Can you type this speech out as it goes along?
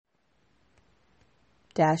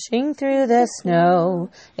Dashing through the snow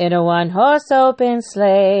in a one-horse open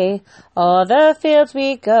sleigh, all the fields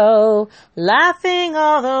we go, laughing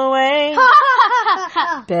all the way.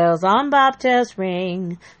 Bells on bobtails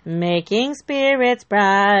ring, making spirits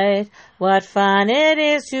bright. What fun it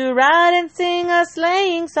is to ride and sing a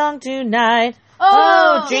sleighing song tonight.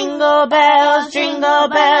 Oh, jingle bells, jingle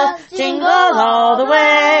all the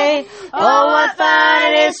way. Oh, what fun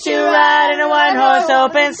it is to ride in a one-horse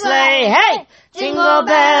open sleigh. Hey! Jingle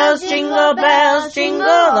bells, jingle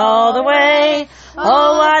all the way.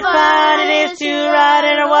 Oh, what fun it is to ride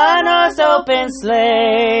in a one-horse open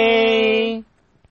sleigh.